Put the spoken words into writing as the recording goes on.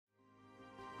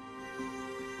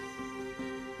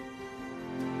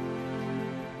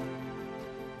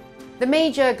The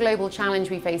major global challenge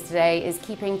we face today is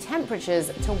keeping temperatures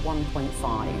to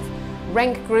 1.5.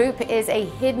 RENK Group is a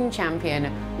hidden champion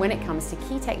when it comes to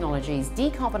key technologies,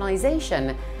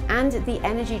 decarbonisation and the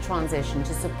energy transition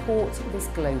to support this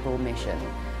global mission.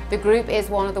 The group is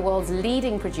one of the world's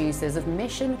leading producers of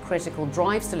mission-critical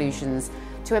drive solutions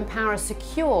to empower a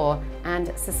secure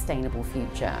and sustainable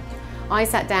future. I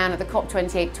sat down at the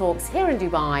COP28 talks here in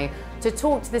Dubai to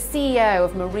talk to the CEO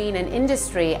of Marine and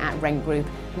Industry at RENK Group,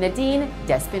 Nadine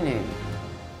Despinu.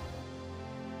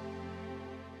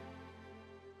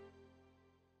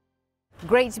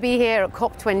 Great to be here at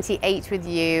COP28 with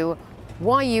you.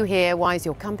 Why are you here? Why is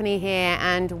your company here?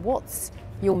 And what's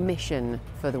your mission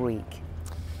for the week?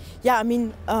 Yeah, I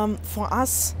mean, for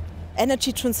us,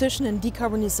 energy transition and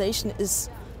decarbonization is,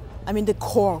 the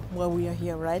core where we are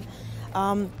here, right?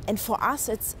 And for us,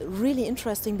 it's really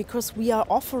interesting because we are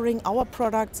offering our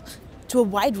products to a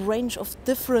wide range of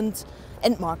different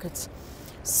end markets.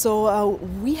 So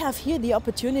we have here the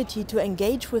opportunity to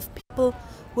engage with people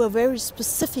who are very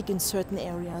specific in certain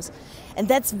areas. And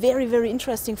that's very, very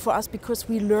interesting for us because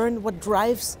we learn what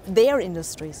drives their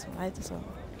industries, right? So.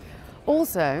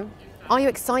 Also, are you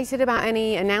excited about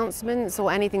any announcements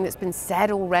or anything that's been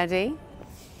said already?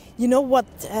 You know what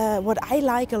I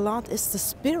like a lot is the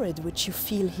spirit which you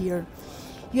feel here.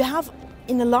 You have,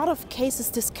 in a lot of cases,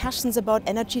 discussions about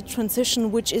energy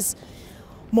transition, which is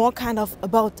more kind of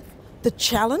about the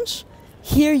challenge.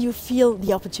 Here you feel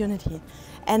the opportunity.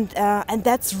 And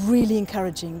that's really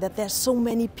encouraging, that there's so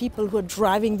many people who are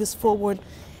driving this forward.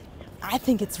 I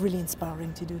think it's really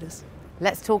inspiring to do this.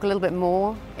 Let's talk a little bit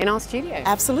more in our studio.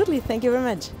 Absolutely, thank you very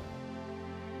much.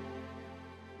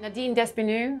 Nadine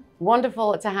Despinu,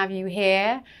 wonderful to have you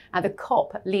here at the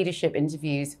COP leadership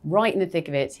interviews, right in the thick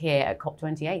of it here at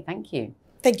COP28. Thank you.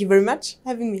 Thank you very much for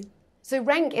having me. So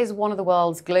RENK is one of the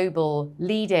world's global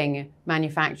leading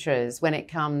manufacturers when it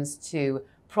comes to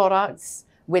products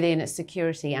within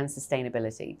security and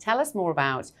sustainability. Tell us more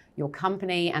about your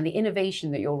company and the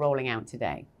innovation that you're rolling out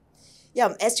today.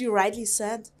 Yeah, as you rightly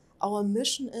said, our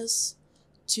mission is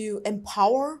to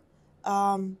empower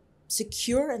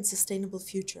secure and sustainable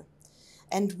future.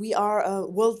 And we are a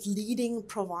world-leading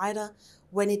provider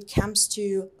when it comes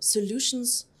to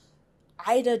solutions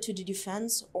either to the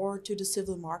defense or to the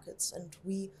civil markets. And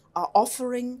we are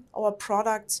offering our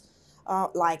products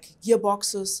like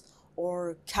gearboxes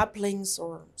or couplings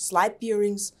or slide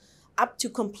bearings up to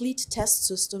complete test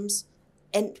systems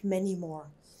and many more.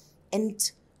 And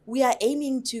we are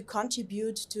aiming to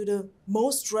contribute to the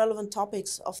most relevant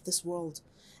topics of this world.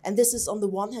 And this is on the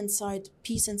one hand side,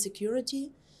 peace and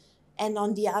security, and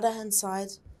on the other hand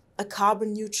side, a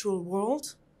carbon neutral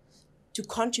world to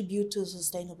contribute to a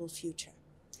sustainable future.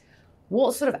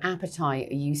 What sort of appetite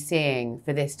are you seeing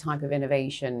for this type of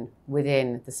innovation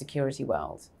within the security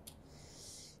world?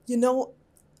 You know,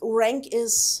 RENK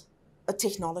is a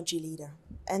technology leader,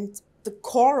 and the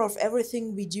core of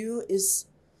everything we do is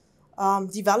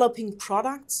developing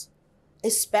products,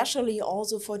 especially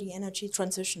also for the energy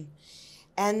transition.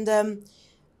 And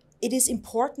it is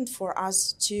important for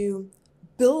us to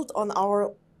build on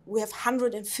we have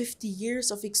 150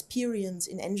 years of experience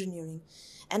in engineering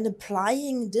and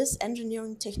applying this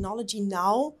engineering technology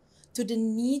now to the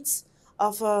needs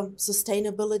of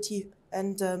sustainability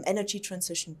and energy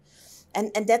transition.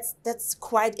 And that's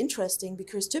quite interesting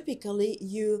because typically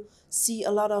you see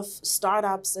a lot of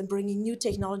startups and bringing new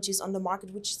technologies on the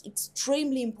market, which is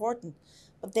extremely important.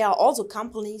 But there are also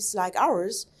companies like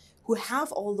ours who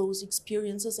have all those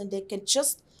experiences and they can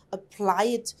just apply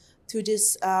it to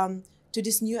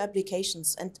these new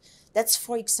applications. And that's,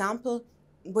 for example,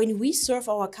 when we serve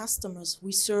our customers,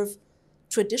 we serve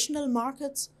traditional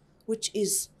markets, which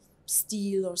is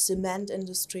steel or cement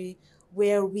industry,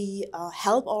 where we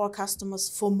help our customers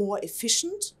for more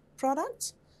efficient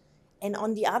products. And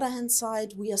on the other hand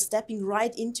side, we are stepping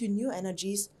right into new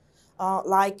energies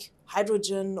like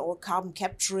hydrogen or carbon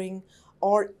capturing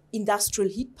or industrial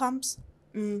heat pumps,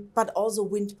 but also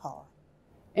wind power.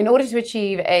 In order to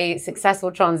achieve a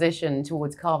successful transition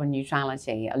towards carbon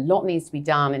neutrality, a lot needs to be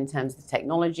done in terms of the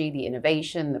technology, the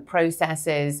innovation, the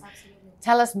processes. Absolutely.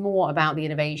 Tell us more about the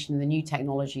innovation, the new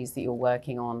technologies that you're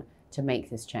working on to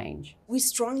make this change. We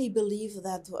strongly believe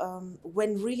that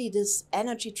when really this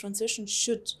energy transition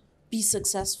should be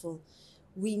successful,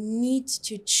 we need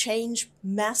to change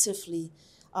massively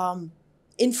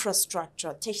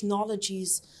infrastructure,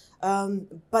 technologies,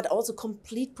 but also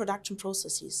complete production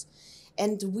processes.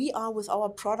 And we are with our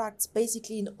products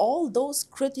basically in all those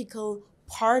critical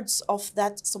parts of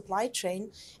that supply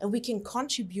chain, and we can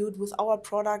contribute with our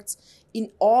products in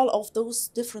all of those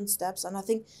different steps. And I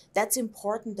think that's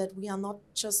important, that we are not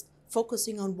just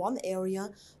focusing on one area,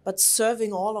 but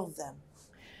serving all of them.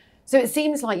 So it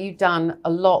seems like you've done a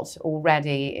lot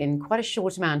already in quite a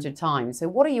short amount of time. So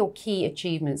what are your key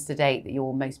achievements to date that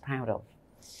you're most proud of?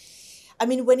 I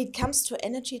mean, when it comes to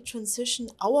energy transition,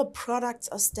 our products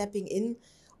are stepping in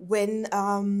when,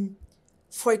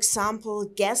 for example,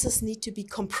 gases need to be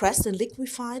compressed and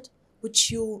liquefied,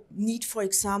 which you need, for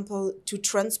example, to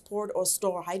transport or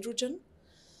store hydrogen.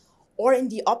 Or in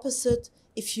the opposite,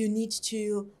 if you need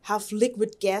to have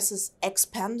liquid gases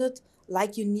expanded,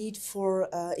 like you need for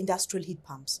industrial heat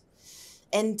pumps.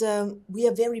 And we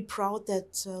are very proud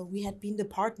that we had been the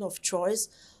partner of choice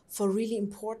for really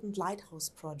important lighthouse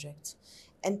projects.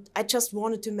 And I just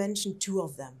wanted to mention two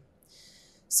of them.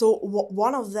 So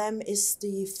one of them is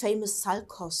the famous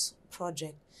Salzgitter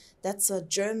project. That's a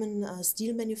German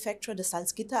steel manufacturer, the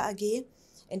Salzgitter AG,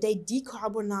 and they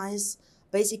decarbonize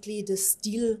basically the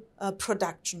steel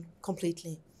production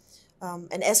completely.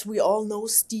 And as we all know,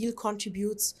 steel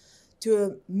contributes to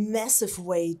a massive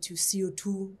way to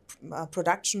CO2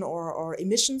 production or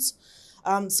emissions.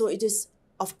 So it is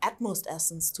of utmost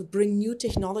essence to bring new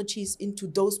technologies into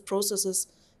those processes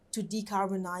to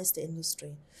decarbonize the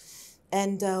industry.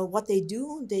 And what they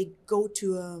do, they go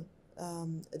to a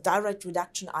direct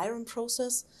reduction iron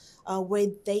process where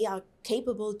they are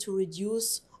capable to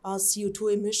reduce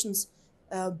CO2 emissions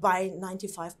by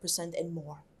 95% and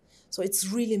more. So it's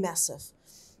really massive.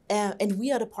 And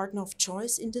we are the partner of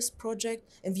choice in this project,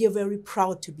 and we are very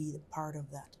proud to be a part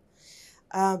of that.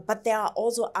 But there are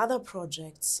also other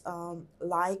projects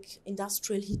like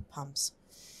industrial heat pumps.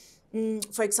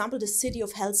 For example, the city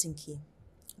of Helsinki.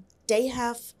 They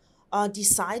have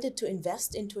decided to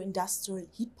invest into industrial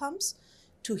heat pumps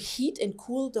to heat and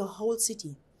cool the whole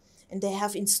city. And they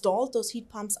have installed those heat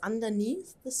pumps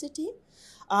underneath the city.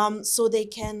 So they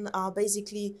can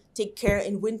basically take care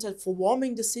in winter for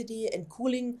warming the city and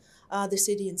cooling the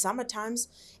city in summer times.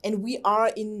 And we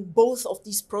are in both of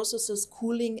these processes,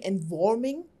 cooling and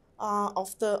warming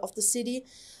of the city.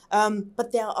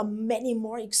 But there are many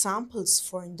more examples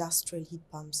for industrial heat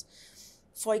pumps.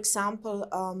 For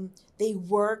example, they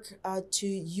work to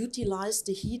utilize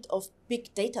the heat of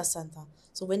big data center.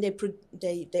 So when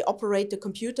they operate the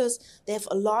computers, they have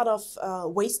a lot of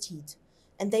waste heat.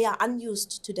 And they are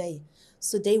unused today.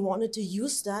 So they wanted to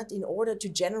use that in order to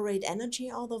generate energy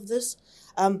out of this.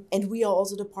 And we are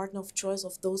also the partner of choice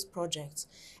of those projects.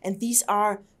 And these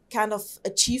are kind of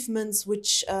achievements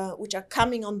which are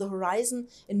coming on the horizon,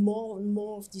 and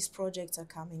more of these projects are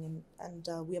coming, and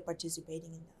we are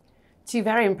participating in that. Two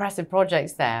very impressive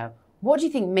projects there. What do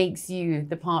you think makes you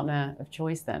the partner of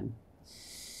choice then?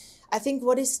 I think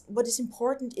what is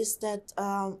important is that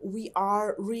we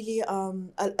are really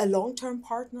a long-term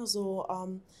partner.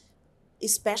 So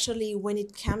especially when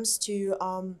it comes to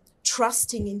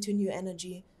trusting into new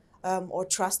energy or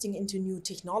trusting into new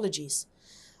technologies,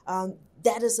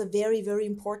 that is a very, very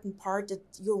important part, that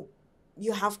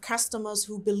you have customers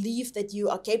who believe that you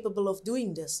are capable of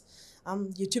doing this.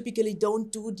 You typically don't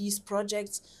do these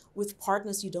projects with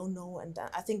partners you don't know. And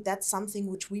I think that's something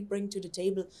which we bring to the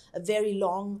table, a very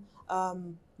long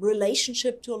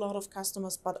relationship to a lot of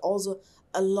customers, but also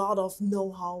a lot of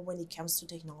know-how when it comes to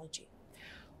technology.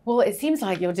 Well, it seems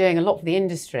like you're doing a lot for the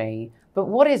industry, but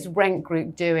what is RENK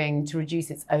Group doing to reduce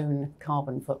its own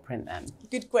carbon footprint then?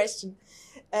 Good question.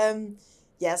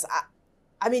 Yes,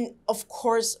 I mean, of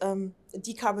course,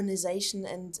 decarbonization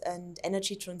and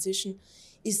energy transition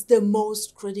is the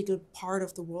most critical part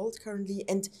of the world currently,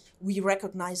 and we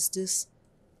recognize this.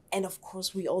 And of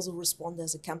course, we also respond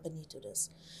as a company to this.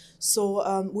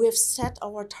 So we have set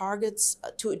our targets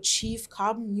to achieve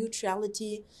carbon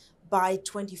neutrality by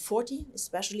 2040,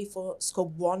 especially for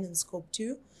scope 1 and scope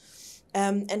 2.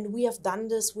 And we have done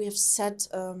this. We have set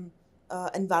an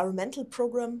environmental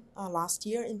program last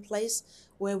year in place,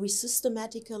 where we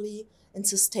systematically and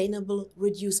sustainably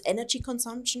reduce energy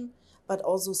consumption, but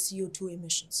also CO2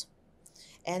 emissions.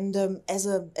 And as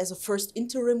a first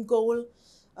interim goal,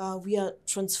 we are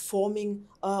transforming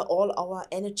all our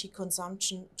energy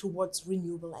consumption towards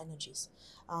renewable energies.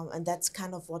 And that's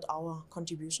kind of what our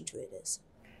contribution to it is.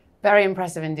 Very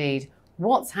impressive indeed.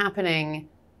 What's happening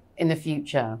in the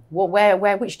future?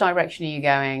 Which direction are you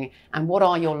going? And what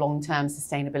are your long-term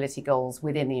sustainability goals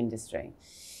within the industry?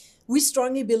 We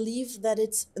strongly believe that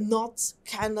it's not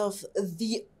kind of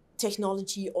the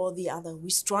technology or the other.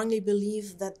 We strongly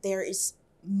believe that there is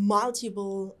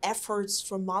multiple efforts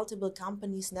from multiple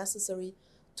companies necessary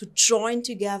to join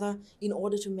together in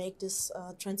order to make this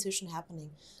transition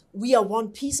happening. We are one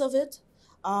piece of it.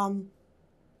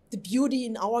 The beauty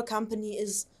in our company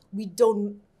is we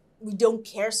don't we don't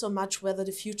care so much whether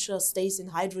the future stays in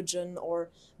hydrogen or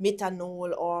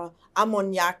methanol or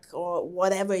ammonia or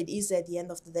whatever it is at the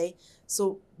end of the day.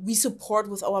 So we support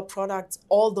with our products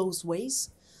all those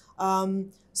ways.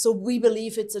 So we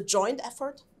believe it's a joint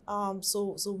effort.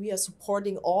 So we are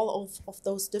supporting all of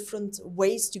those different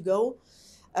ways to go.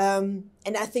 And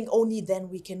I think only then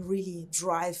we can really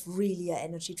drive an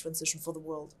energy transition for the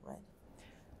world, right?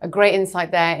 A great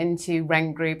insight there into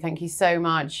RENK Group. Thank you so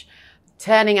much.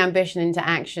 Turning ambition into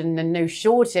action, and no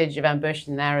shortage of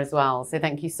ambition there as well. So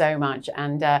thank you so much.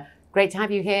 And great to have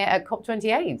you here at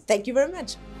COP28. Thank you very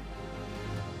much.